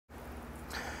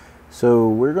So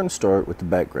we're going to start with the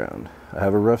background. I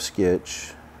have a rough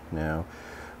sketch now.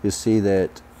 You'll see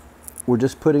that we're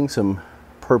just putting some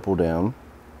purple down.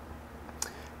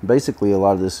 Basically, a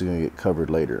lot of this is going to get covered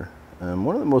later.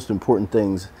 One of the most important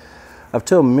things I've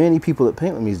told many people that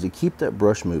paint with me is to keep that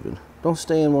brush moving. Don't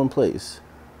stay in one place.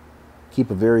 Keep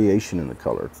a variation in the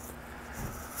color.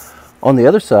 On the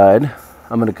other side,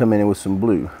 I'm going to come in with some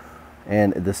blue.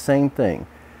 And the same thing.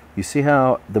 You see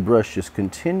how the brush just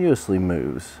continuously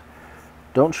moves.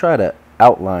 Don't try to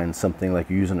outline something like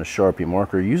you're using a Sharpie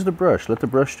marker. Use the brush. Let the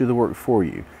brush do the work for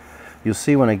you. You'll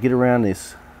see when I get around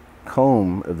this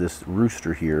comb of this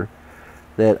rooster here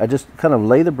that I just kind of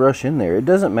lay the brush in there. It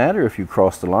doesn't matter if you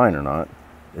cross the line or not.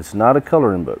 It's not a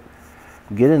coloring book.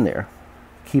 Get in there.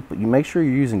 You make sure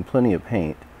you're using plenty of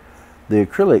paint. The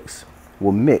acrylics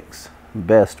will mix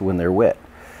best when they're wet.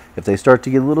 If they start to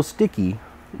get a little sticky,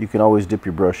 you can always dip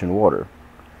your brush in water.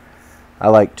 I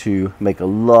like to make a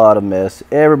lot of mess.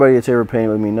 Everybody that's ever painted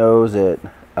with me knows that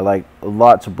I like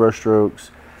lots of brush strokes.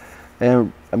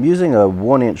 And I'm using a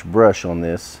 1-inch brush on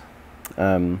this.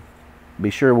 Be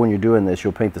sure when you're doing this,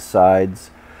 you'll paint the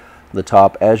sides, the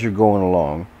top as you're going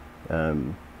along.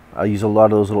 I use a lot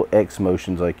of those little X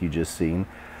motions like you just seen.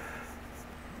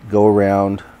 Go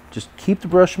around. Just keep the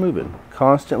brush moving.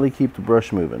 Constantly keep the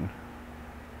brush moving.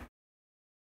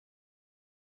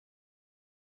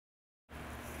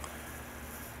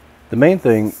 The main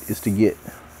thing is to get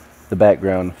the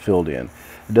background filled in.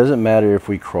 It doesn't matter if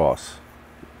we cross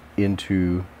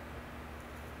into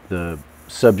the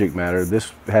subject matter.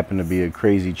 This happened to be a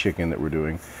crazy chicken that we're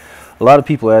doing. A lot of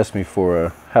people ask me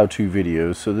for how-to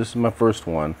videos, so this is my first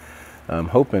one. I'm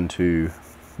hoping to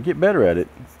get better at it.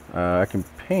 I can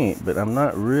paint, but I'm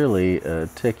not really a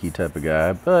techie type of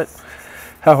guy, but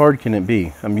how hard can it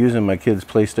be? I'm using my kid's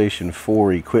PlayStation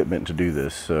 4 equipment to do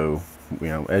this, so you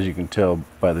know, as you can tell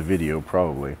by the video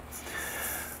probably.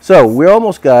 So we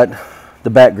almost got the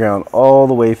background all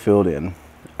the way filled in.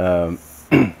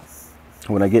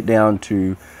 When I get down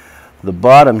to the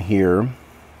bottom here,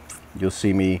 you'll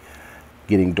see me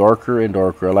getting darker and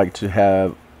darker. I like to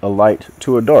have a light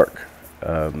to a dark.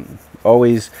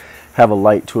 Always have a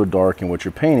light to a dark in what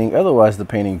you're painting, otherwise the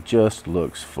painting just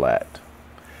looks flat.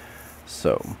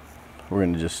 So we're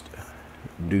going to just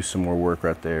do some more work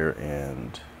right there.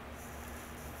 And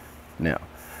now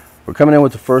we're coming in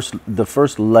with the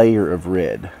first layer of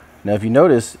red. Now if you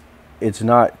notice, it's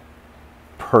not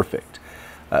perfect.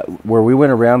 Where we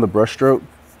went around the brush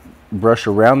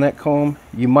around that comb,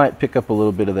 you might pick up a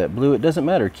little bit of that blue. It doesn't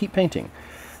matter. Keep painting.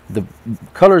 The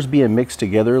colors being mixed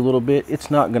together a little bit, it's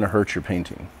not going to hurt your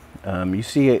painting. You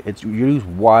see, you use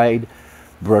wide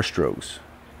brush strokes.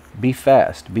 Be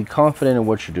fast. Be confident in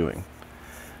what you're doing.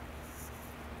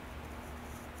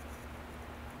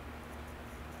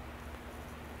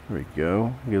 There we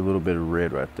go. Get a little bit of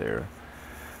red right there.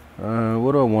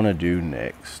 What do I want to do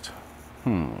next?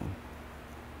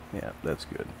 Yeah, that's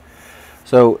good.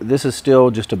 So this is still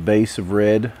just a base of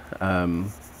red.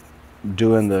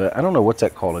 Doing the, I don't know what's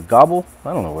that called, a gobble?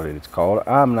 I don't know what it's called.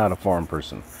 I'm not a farm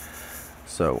person.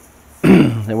 So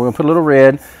then we're going to put a little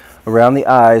red around the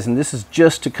eyes, and this is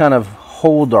just to kind of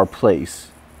hold our place.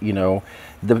 You know,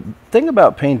 the thing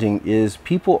about painting is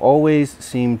people always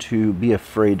seem to be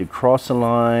afraid to cross a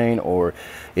line, or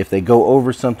if they go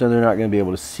over something, they're not going to be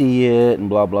able to see it, and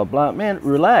blah, blah, blah. Man,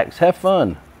 relax, have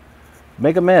fun,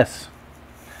 make a mess.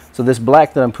 So this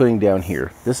black that I'm putting down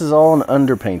here, this is all an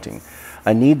underpainting.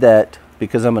 I need that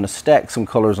because I'm going to stack some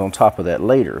colors on top of that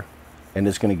later, and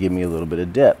it's going to give me a little bit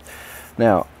of depth.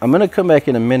 Now, I'm going to come back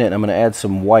in a minute, and I'm going to add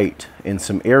some white in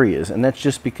some areas, and that's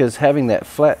just because having that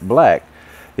flat black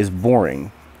is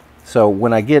boring. So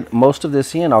when I get most of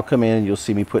this in, I'll come in and you'll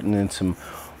see me putting in some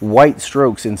white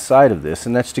strokes inside of this,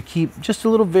 and that's to keep just a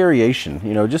little variation,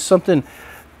 you know, just something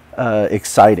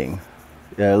exciting.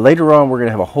 Later on, we're going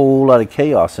to have a whole lot of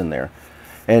chaos in there.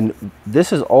 And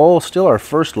this is all still our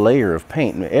first layer of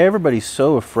paint. And everybody's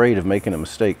so afraid of making a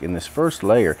mistake in this first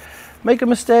layer. Make a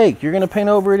mistake. You're going to paint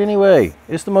over it anyway.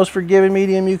 It's the most forgiving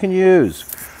medium you can use.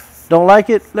 Don't like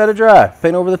it? Let it dry.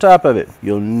 Paint over the top of it.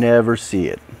 You'll never see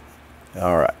it.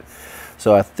 All right.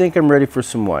 So I think I'm ready for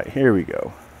some white. Here we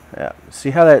go. Yeah.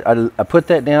 See how that I put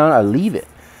that down? I leave it.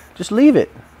 Just leave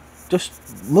it.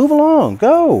 Just move along.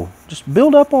 Go. Just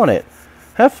build up on it.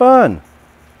 Have fun.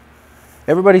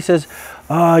 Everybody says,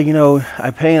 oh, you know,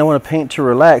 I want to paint to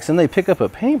relax. And they pick up a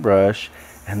paintbrush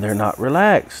and they're not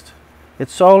relaxed.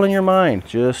 It's all in your mind.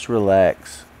 Just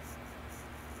relax.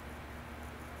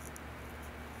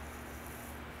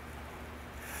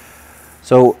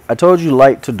 So I told you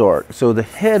light to dark. So the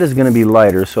head is going to be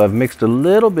lighter. So I've mixed a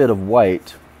little bit of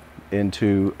white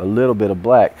into a little bit of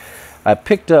black. I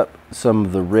picked up some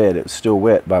of the red. It's still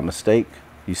wet by mistake.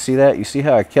 You see that? You see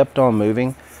how I kept on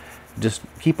moving? Just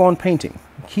keep on painting.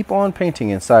 Keep on painting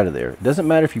inside of there. It doesn't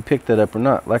matter if you pick that up or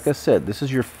not. Like I said, this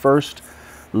is your first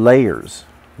layers.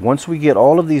 Once we get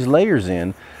all of these layers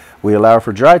in, we allow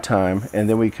for dry time, and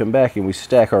then we come back and we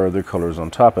stack our other colors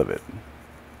on top of it.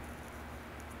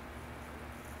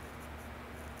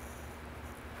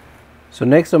 So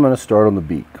next I'm going to start on the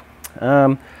beak.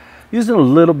 Using a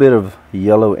little bit of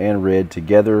yellow and red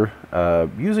together,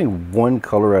 using one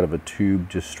color out of a tube,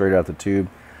 just straight out the tube.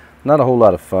 Not a whole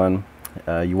lot of fun.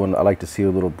 I like to see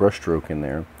a little brush stroke in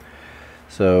there.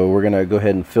 So we're going to go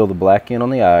ahead and fill the black in on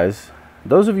the eyes.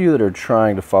 Those of you that are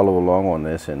trying to follow along on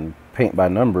this and paint by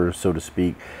numbers, so to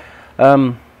speak,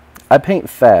 I paint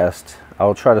fast.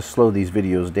 I'll try to slow these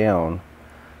videos down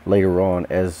later on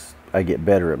as I get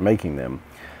better at making them.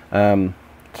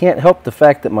 Can't help the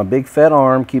fact that my big fat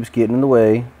arm keeps getting in the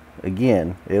way.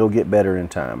 Again, it'll get better in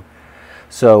time.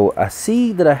 So I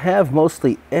see that I have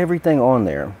mostly everything on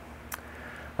there.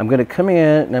 I'm going to come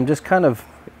in and I'm just kind of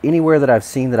anywhere that I've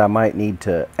seen that I might need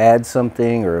to add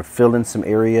something or fill in some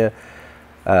area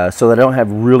so that I don't have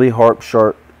really hard,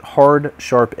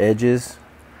 sharp edges.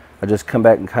 I just come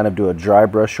back and kind of do a dry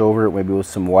brush over it, maybe with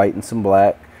some white and some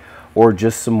black, or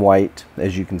just some white,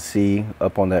 as you can see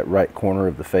up on that right corner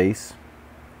of the face.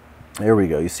 There we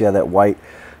go. You see how that white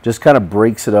just kind of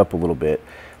breaks it up a little bit.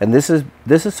 And this is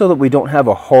so that we don't have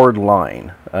a hard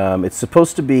line. It's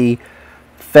supposed to be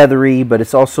feathery, but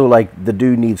it's also like the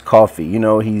dude needs coffee. You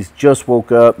know, he's just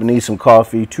woke up and needs some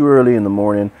coffee too early in the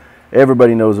morning.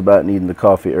 Everybody knows about needing the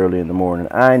coffee early in the morning.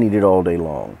 I need it all day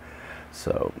long.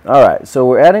 So, all right. So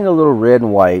we're adding a little red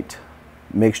and white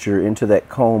mixture into that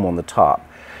comb on the top.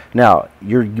 Now,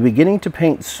 you're beginning to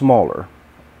paint smaller.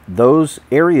 Those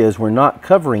areas we're not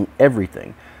covering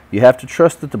everything. You have to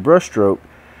trust that the brush stroke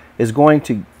is going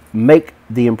to make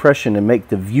the impression and make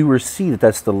the viewer see that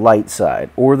that's the light side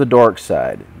or the dark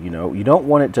side. You know, you don't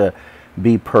want it to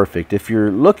be perfect. If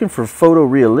you're looking for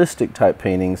photorealistic type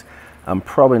paintings, I'm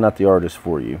probably not the artist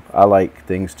for you. I like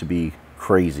things to be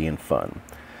crazy and fun.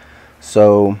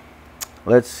 So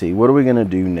let's see, what are we going to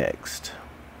do next?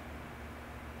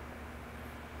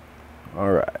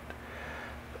 All right.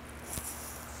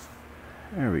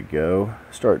 There we go.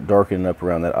 Start darkening up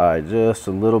around that eye just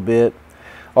a little bit.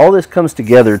 All this comes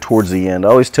together towards the end. I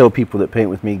always tell people that paint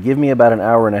with me, give me about an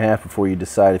hour and a half before you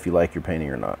decide if you like your painting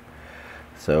or not.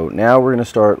 So now we're going to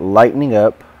start lightening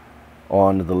up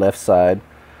on the left side.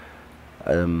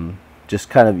 Just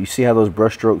kind of, you see how those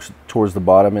brush strokes towards the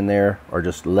bottom in there are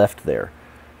just left there.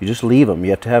 You just leave them.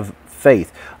 You have to have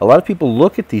faith. A lot of people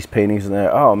look at these paintings and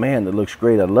they're, oh man, that looks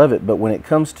great, I love it. But when it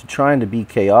comes to trying to be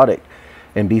chaotic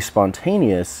and be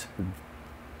spontaneous,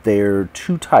 they're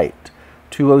too tight,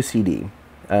 too OCD.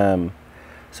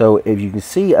 So if you can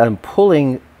see, I'm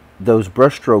pulling those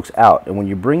brush strokes out, and when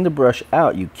you bring the brush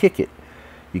out, you kick it.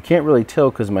 You can't really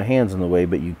tell because my hand's in the way,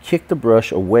 but you kick the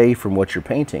brush away from what you're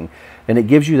painting, and it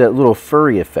gives you that little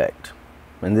furry effect.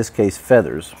 In this case,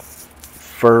 feathers.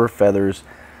 Fur, feathers,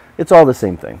 it's all the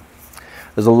same thing.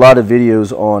 There's a lot of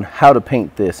videos on how to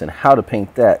paint this and how to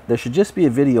paint that. There should just be a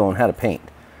video on how to paint.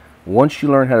 Once you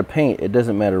learn how to paint, it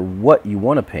doesn't matter what you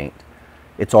want to paint.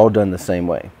 It's all done the same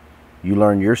way. You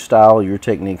learn your style, your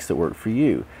techniques that work for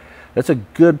you. That's a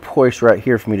good point right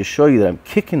here for me to show you that I'm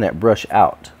kicking that brush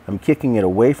out. I'm kicking it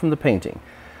away from the painting.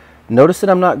 Notice that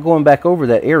I'm not going back over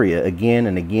that area again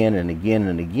and again and again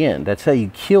and again. That's how you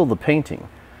kill the painting.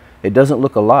 It doesn't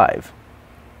look alive.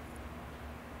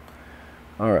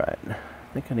 All right, I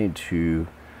think I need to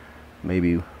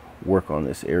maybe work on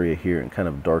this area here and kind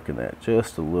of darken that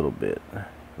just a little bit.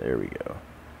 There we go.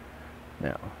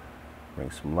 Now,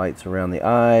 bring some lights around the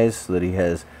eyes so that he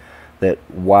has that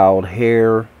wild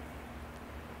hair.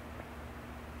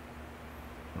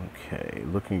 Okay,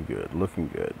 looking good, looking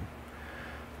good.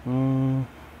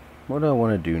 What do I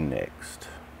want to do next?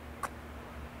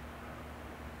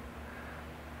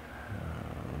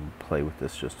 Play with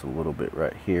this just a little bit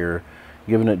right here,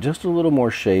 giving it just a little more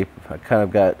shape. I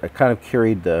kind of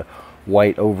carried the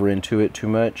white over into it too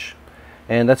much,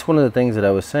 and that's one of the things that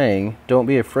I was saying. Don't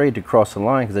be afraid to cross the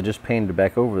line, because I just painted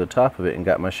back over the top of it and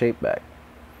got my shape back.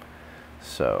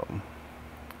 So,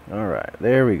 all right,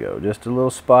 there we go. Just a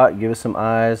little spot. Give us some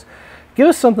eyes. Give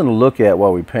us something to look at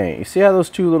while we paint. You see how those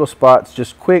two little spots,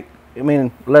 just quick, I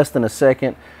mean, less than a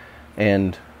second,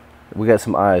 and we got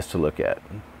some eyes to look at.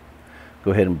 Go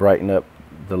ahead and brighten up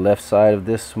the left side of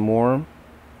this some more.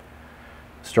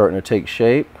 Starting to take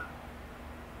shape.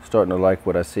 Starting to like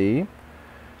what I see.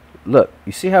 Look,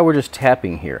 you see how we're just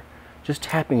tapping here? Just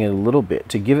tapping it a little bit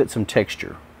to give it some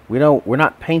texture. We're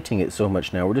not painting it so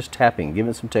much now. We're just tapping, giving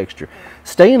it some texture.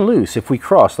 Staying loose. If we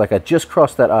cross, like I just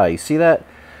crossed that eye, you see that?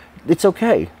 It's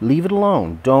okay. Leave it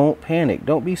alone. Don't panic.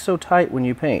 Don't be so tight when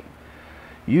you paint.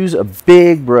 Use a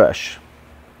big brush.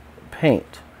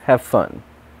 Paint. Have fun.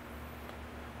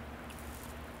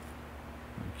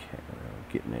 Okay,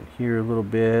 getting in here a little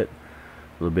bit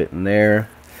in there.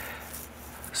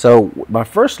 So my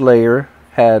first layer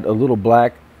had a little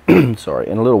black, sorry,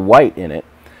 and a little white in it.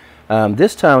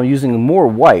 This time I'm using more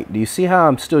white. Do you see how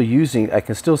I'm still using, I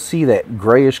can still see that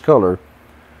grayish color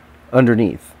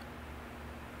underneath.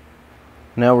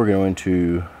 Now we're going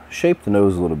to shape the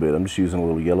nose a little bit. I'm just using a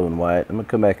little yellow and white. I'm going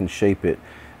to come back and shape it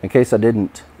in case I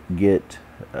didn't get,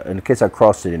 in case I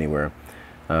crossed it anywhere.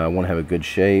 I want to have a good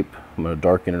shape. I'm going to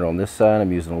darken it on this side.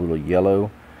 I'm using a little yellow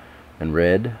and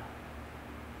red.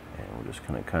 And we're just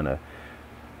going to kind of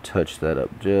touch that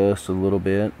up just a little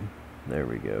bit. There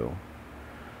we go.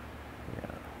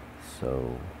 Yeah.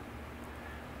 So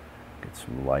get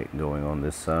some light going on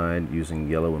this side using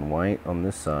yellow and white on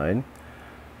this side.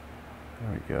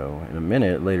 There we go. In a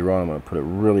minute later on I'm going to put a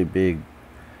really big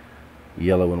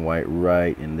yellow and white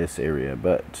right in this area,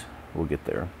 but we'll get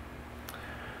there.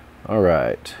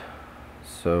 Alright,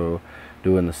 so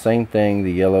doing the same thing,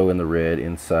 the yellow and the red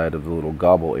inside of the little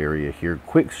gobble area here.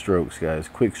 Quick strokes, guys,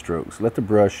 quick strokes. Let the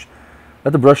brush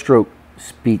stroke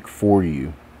speak for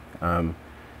you.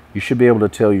 You should be able to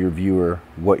tell your viewer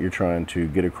what you're trying to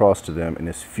get across to them in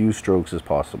as few strokes as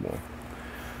possible.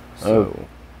 So,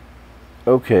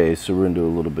 okay, so we're going to do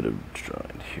a little bit of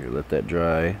drying here. Let that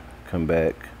dry, come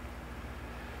back.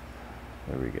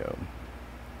 There we go.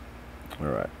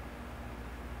 Alright.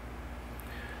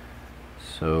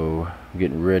 So I'm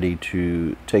getting ready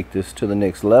to take this to the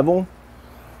next level.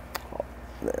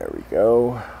 There we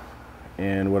go.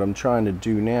 And what I'm trying to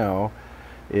do now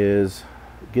is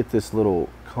get this little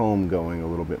comb going a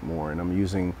little bit more. And I'm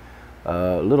using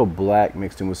a little black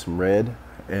mixed in with some red.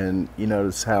 And you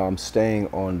notice how I'm staying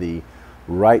on the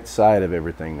right side of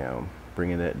everything now.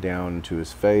 Bringing that down into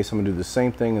his face. I'm going to do the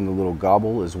same thing in the little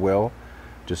gobble as well.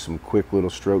 Just some quick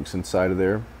little strokes inside of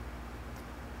there.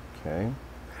 Okay.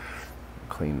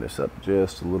 Clean this up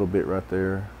just a little bit right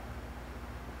there.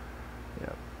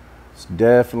 Yeah, it's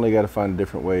definitely got to find a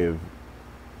different way of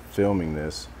filming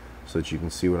this so that you can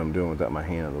see what I'm doing without my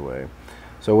hand in the way.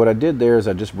 So what I did there is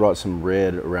I just brought some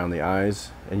red around the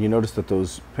eyes, and you notice that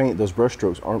those brush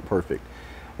strokes aren't perfect,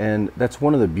 and that's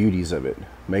one of the beauties of it,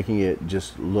 making it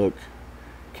just look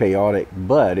chaotic,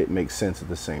 but it makes sense at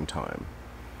the same time.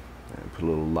 And put a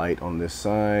little light on this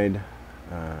side.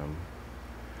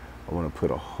 I want to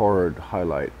put a hard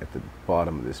highlight at the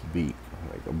bottom of this beak,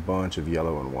 like a bunch of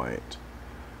yellow and white.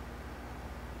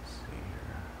 Let's see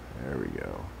here. There we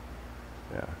go.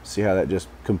 Yeah, see how that just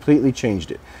completely changed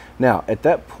it. Now, at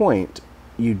that point,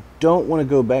 you don't want to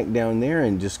go back down there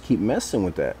and just keep messing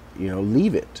with that. You know,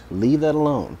 leave it. Leave that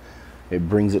alone. It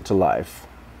brings it to life.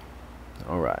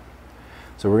 All right.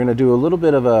 So we're going to do a little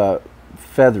bit of a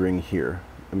feathering here.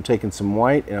 I'm taking some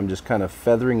white and I'm just kind of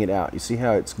feathering it out. You see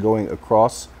how it's going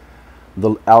across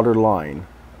the outer line.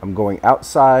 I'm going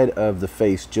outside of the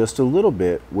face just a little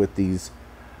bit with these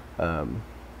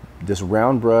this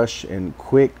round brush and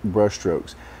quick brush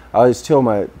strokes. I always tell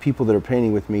my people that are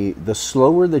painting with me, the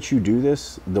slower that you do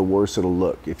this, the worse it'll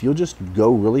look. If you'll just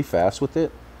go really fast with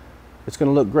it, it's going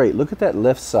to look great. Look at that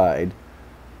left side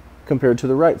compared to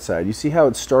the right side. You see how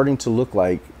it's starting to look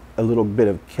like a little bit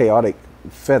of chaotic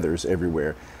feathers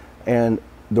everywhere, and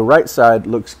the right side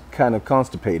looks kind of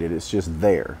constipated. It's just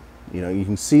there. You know, you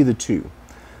can see the two.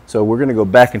 So we're going to go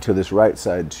back into this right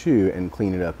side too and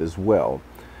clean it up as well.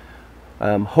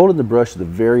 Holding the brush to the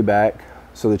very back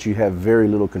so that you have very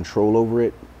little control over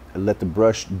it, and let the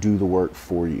brush do the work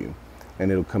for you,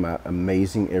 and it'll come out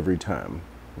amazing every time.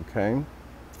 Okay. All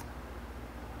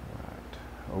right.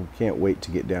 Oh, can't wait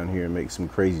to get down here and make some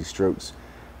crazy strokes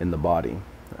in the body.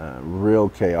 Real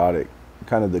chaotic,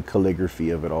 kind of the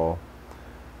calligraphy of it all.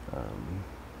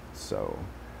 So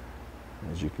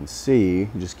as you can see,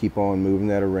 just keep on moving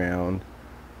that around,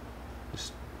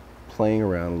 just playing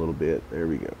around a little bit. There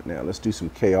we go. Now let's do some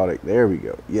chaotic. There we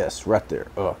go. Yes, right there.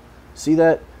 See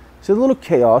that? See the little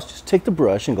chaos? Just take the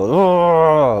brush and go,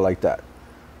 oh, like that.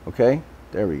 Okay?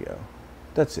 There we go.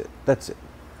 That's it. That's it.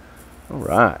 All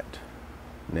right.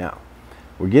 Now,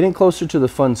 we're getting closer to the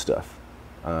fun stuff.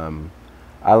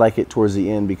 I like it towards the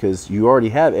end because you already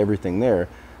have everything there.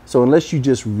 So unless you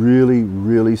just really,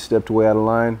 really stepped way out of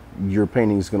line, your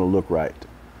painting is going to look right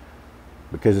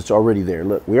because it's already there.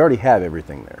 Look, we already have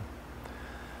everything there.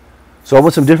 So I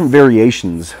want some different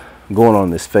variations going on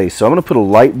this face. So I'm going to put a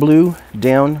light blue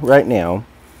down right now,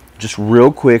 just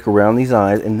real quick around these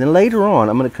eyes, and then later on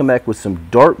I'm going to come back with some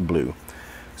dark blue.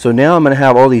 So now I'm going to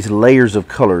have all these layers of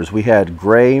colors. We had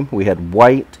gray, we had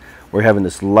white, we're having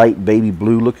this light baby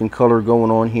blue looking color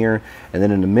going on here, and then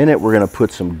in a minute we're going to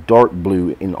put some dark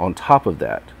blue in on top of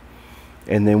that.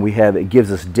 And then we have, it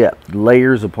gives us depth,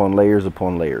 layers upon layers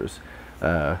upon layers.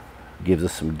 Gives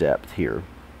us some depth here.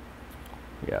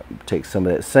 Yeah, take some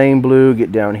of that same blue,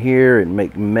 get down here and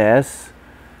make mess.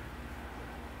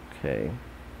 Okay,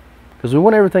 because we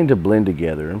want everything to blend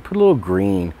together, and put a little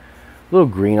green. A little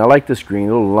green. I like this green,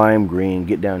 a little lime green.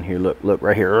 Get down here. Look, look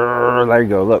right here. There you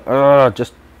go. Look.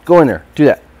 Just go in there. Do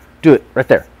that. Do it right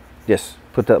there. Yes.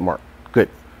 Put that mark. Good.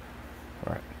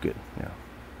 All right. Good. Yeah.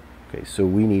 Okay. So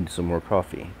we need some more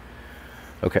coffee.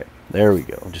 Okay. There we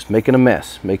go. Just making a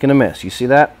mess. Making a mess. You see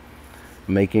that?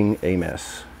 Making a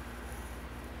mess.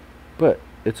 But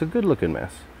it's a good looking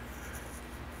mess.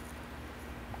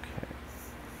 Okay.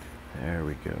 There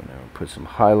we go. Now put some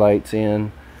highlights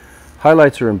in.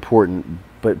 Highlights are important,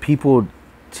 but people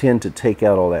tend to take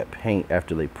out all that paint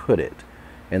after they put it,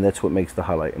 and that's what makes the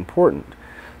highlight important.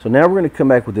 So now we're going to come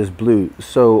back with this blue.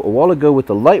 So a while ago with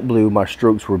the light blue, my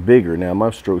strokes were bigger. Now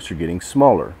my strokes are getting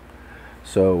smaller.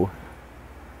 So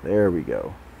there we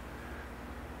go.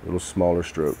 Little smaller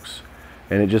strokes.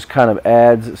 And it just kind of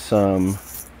adds some,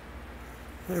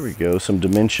 there we go, some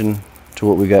dimension to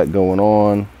what we got going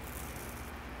on.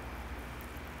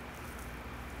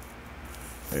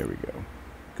 There we go.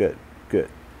 Good, good.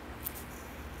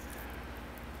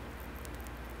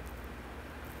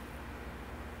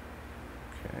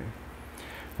 Okay.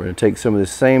 We're going to take some of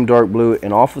this same dark blue,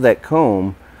 and off of that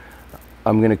comb,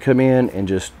 I'm going to come in and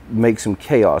just make some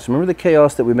chaos. Remember the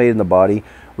chaos that we made in the body?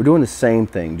 We're doing the same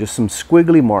thing, just some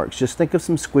squiggly marks. Just think of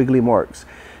some squiggly marks.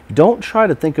 Don't try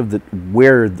to think of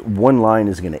where one line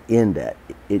is going to end at.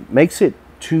 It makes it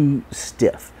too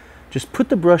stiff. Just put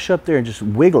the brush up there and just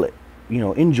wiggle it. You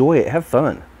know, enjoy it, have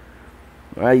fun.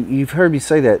 You've heard me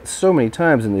say that so many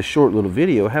times in this short little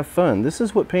video. Have fun. This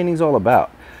is what painting's all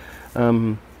about.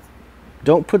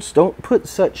 Don't put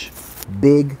such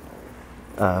big,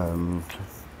 I don't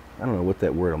know what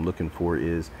that word I'm looking for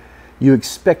is. You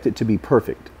expect it to be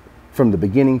perfect from the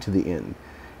beginning to the end.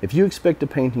 If you expect a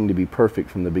painting to be perfect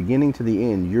from the beginning to the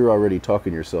end, you're already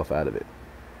talking yourself out of it.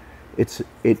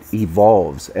 It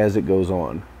evolves as it goes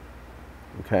on.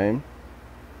 Okay?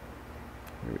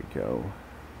 There we go.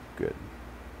 Good.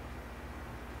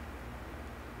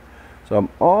 So I'm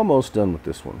almost done with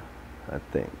this one, I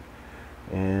think.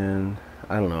 And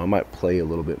I don't know, I might play a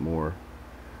little bit more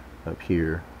up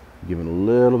here, giving a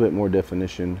little bit more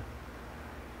definition.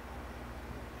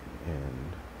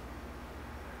 And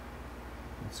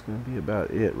that's going to be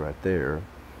about it right there.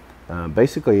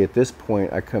 Basically at this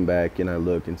point I come back and I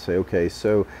look and say, okay,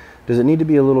 so does it need to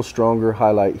be a little stronger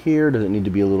highlight here? Does it need to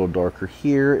be a little darker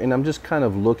here? And I'm just kind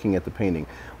of looking at the painting.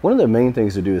 One of the main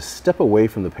things to do is step away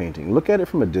from the painting. Look at it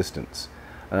from a distance.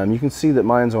 You can see that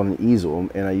mine's on an easel,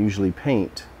 and I usually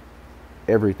paint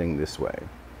everything this way.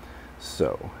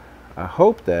 So I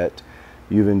hope that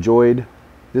you've enjoyed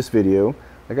this video.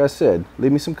 Like I said,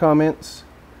 leave me some comments.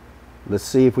 Let's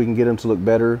see if we can get them to look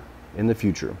better in the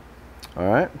future. All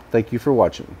right, thank you for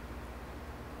watching.